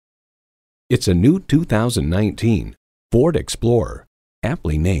It's a new 2019 Ford Explorer,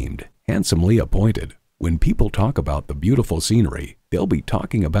 aptly named, handsomely appointed. When people talk about the beautiful scenery, they'll be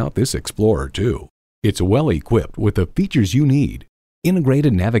talking about this Explorer too. It's well equipped with the features you need.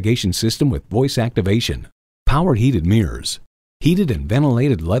 Integrated navigation system with voice activation, power heated mirrors, heated and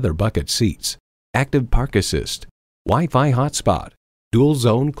ventilated leather bucket seats, active park assist, Wi-Fi hotspot, dual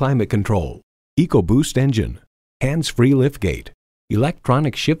zone climate control, EcoBoost engine, hands-free liftgate,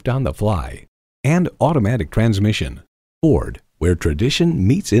 electronic shift on the fly, and automatic transmission. Ford, where tradition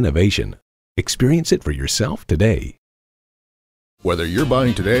meets innovation. Experience it for yourself today. Whether you're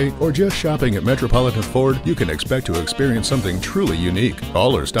buying today or just shopping at Metropolitan Ford, you can expect to experience something truly unique.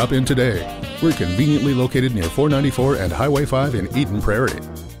 Call or stop in today. We're conveniently located near 494 and Highway 5 in Eden Prairie.